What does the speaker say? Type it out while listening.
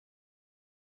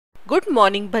Good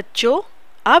morning बच्चों।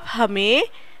 अब हमें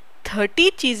 30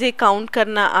 चीज़ें काउंट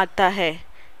करना आता है।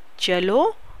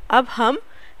 चलो अब हम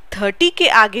 30 के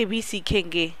आगे भी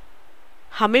सीखेंगे।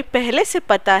 हमें पहले से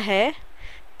पता है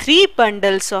 3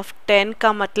 बंडल्स ऑफ 10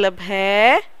 का मतलब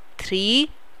है 3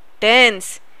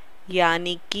 टेंस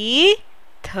यानी कि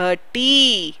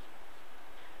 30।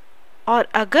 और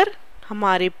अगर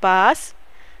हमारे पास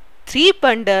 3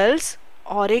 बंडल्स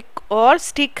और एक और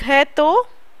स्टिक है तो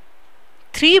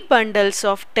 3 बंडल्स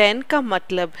ऑफ 10 का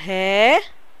मतलब है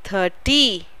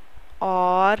 30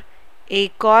 और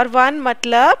एक और 1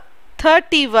 मतलब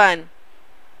 31।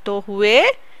 तो हुए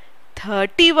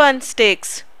 31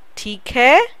 स्टिक्स। ठीक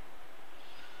है,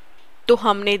 तो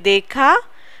हमने देखा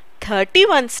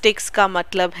 31 स्टिक्स का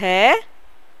मतलब है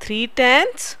 3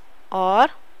 टेंस और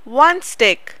 1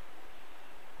 स्टिक।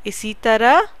 इसी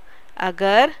तरह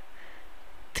अगर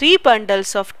 3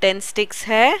 बंडल्स ऑफ 10 स्टिक्स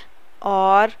है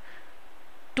और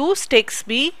 2 स्टिक्स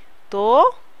भी,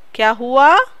 तो क्या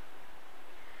हुआ?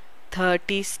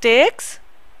 30 स्टिक्स,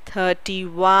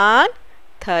 31,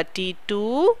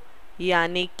 32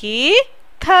 यानी कि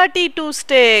 32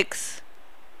 स्टिक्स।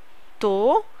 तो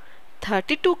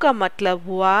 32 का मतलब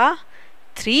हुआ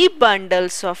 3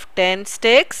 bundles of 10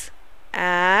 sticks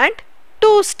and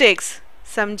 2 sticks.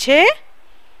 समझे?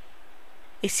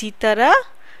 इसी तरह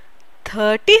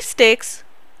 30 स्टिक्स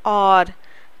और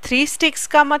 3 स्टिक्स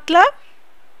का मतलब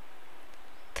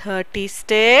 30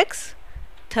 sticks,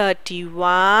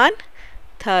 31,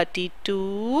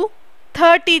 32,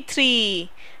 33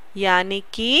 यानी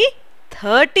कि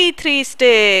 33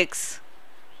 sticks।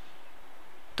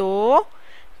 तो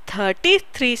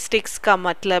 33 sticks का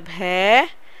मतलब है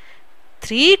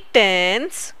 3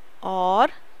 tens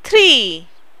और 3,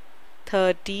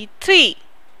 33।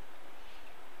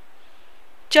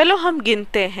 चलो हम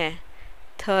गिनते हैं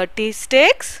 30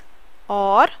 sticks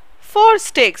और 4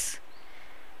 sticks।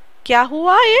 क्या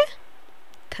हुआ ये?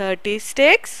 30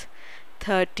 sticks,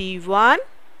 31,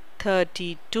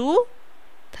 32,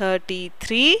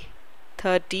 33,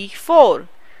 34।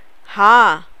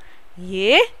 हाँ,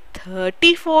 ये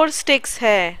 34 sticks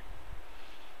है।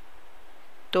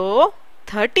 तो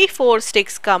 34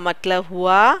 sticks का मतलब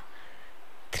हुआ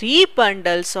 3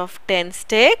 bundles of 10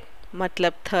 stick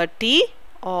मतलब 30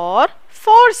 और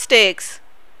 4 sticks।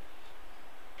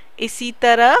 इसी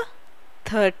तरह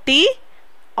 30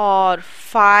 और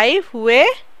 5 हुए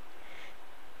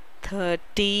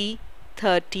 30,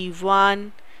 31,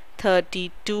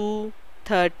 32,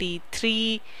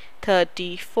 33,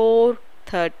 34,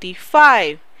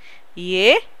 35।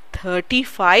 ये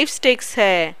 35 स्टिक्स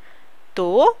है।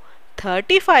 तो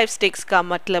 35 स्टिक्स का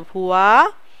मतलब हुआ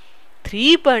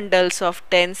 3 बंडल्स ऑफ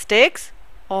 10 स्टिक्स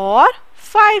और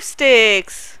 5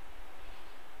 स्टिक्स।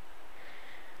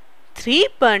 3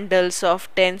 बंडल्स ऑफ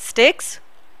 10 स्टिक्स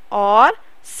और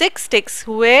 6 स्टिक्स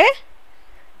हुए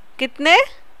कितने?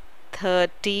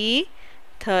 30,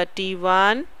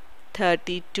 31,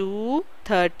 32,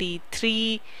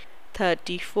 33,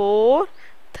 34,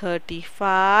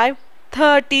 35,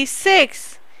 36।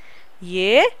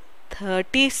 ये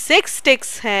 36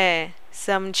 स्टिक्स हैं।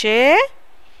 समझे?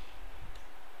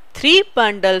 3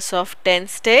 बंडल्स ऑफ 10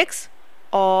 स्टिक्स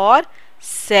और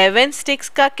 7 स्टिक्स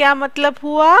का क्या मतलब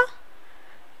हुआ?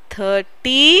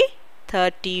 30,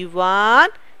 31,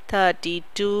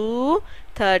 32,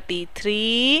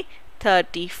 33,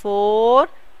 34,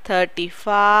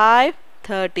 35,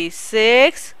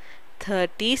 36,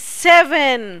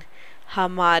 37।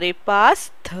 हमारे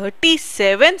पास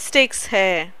 37 स्टिक्स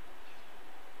है।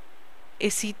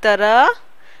 इसी तरह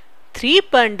 3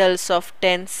 बंडल्स ऑफ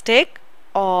 10 स्टिक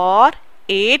और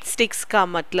 8 स्टिक्स का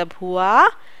मतलब हुआ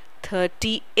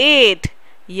 38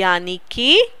 यानी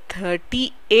कि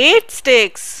 38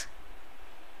 स्टिक्स।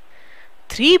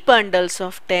 3 bundles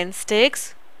of 10 sticks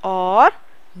और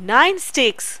 9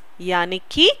 sticks यानी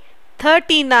कि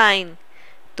 39।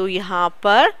 तो यहाँ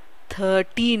पर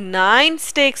 39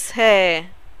 sticks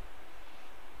है।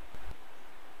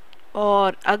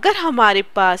 और अगर हमारे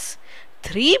पास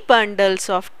 3 bundles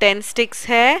of 10 sticks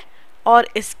है और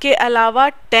इसके अलावा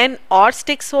 10 और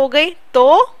sticks हो गई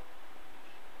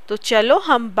तो चलो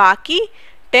हम बाकी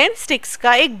 10 sticks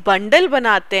का एक बंडल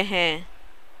बनाते हैं।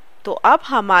 तो अब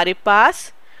हमारे पास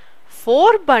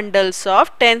 4 बंडल्स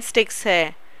ऑफ 10 स्टिक्स है।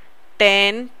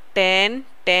 10, 10,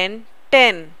 10,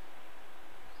 10।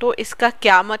 तो इसका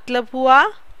क्या मतलब हुआ?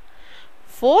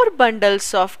 4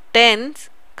 बंडल्स ऑफ 10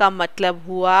 का मतलब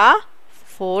हुआ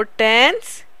 4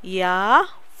 टेंस या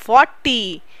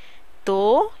 40। तो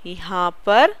यहाँ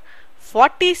पर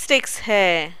 40 स्टिक्स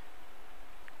है।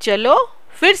 चलो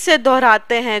फिर से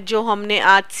दोहराते हैं जो हमने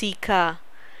आज सीखा।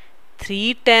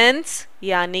 3 टेंस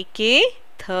यानी कि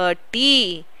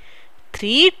 30।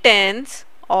 3 टेंस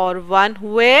और 1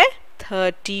 हुए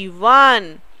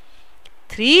 31।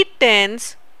 3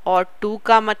 टेंस और 2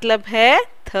 का मतलब है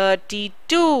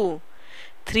 32।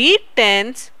 3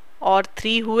 टेंस और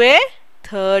 3 हुए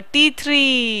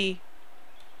 33।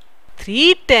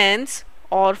 3 टेंस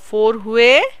और 4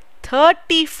 हुए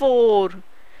 34।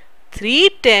 3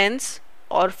 टेंस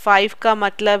और 5 का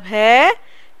मतलब है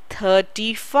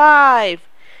 35।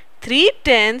 3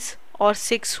 टेंस और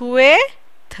 6 हुए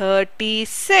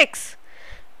 36।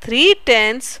 3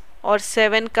 टेंस और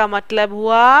 7 का मतलब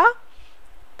हुआ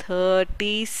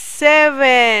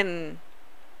 37।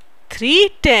 3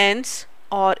 टेंस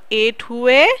और 8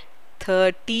 हुए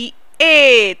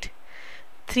 38।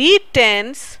 3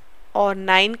 टेंस और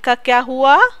 9 का क्या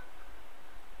हुआ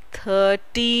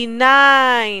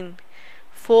 39।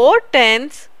 4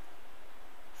 टेंस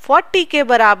 40 के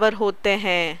बराबर होते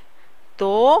हैं,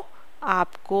 तो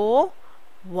आपको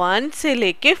 1 से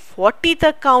लेके 40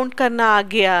 तक काउंट करना आ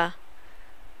गया।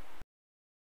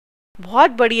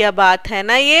 बहुत बढ़िया बात है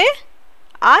ना ये।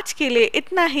 आज के लिए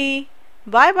इतना ही।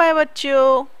 बाय बाय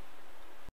बच्चों।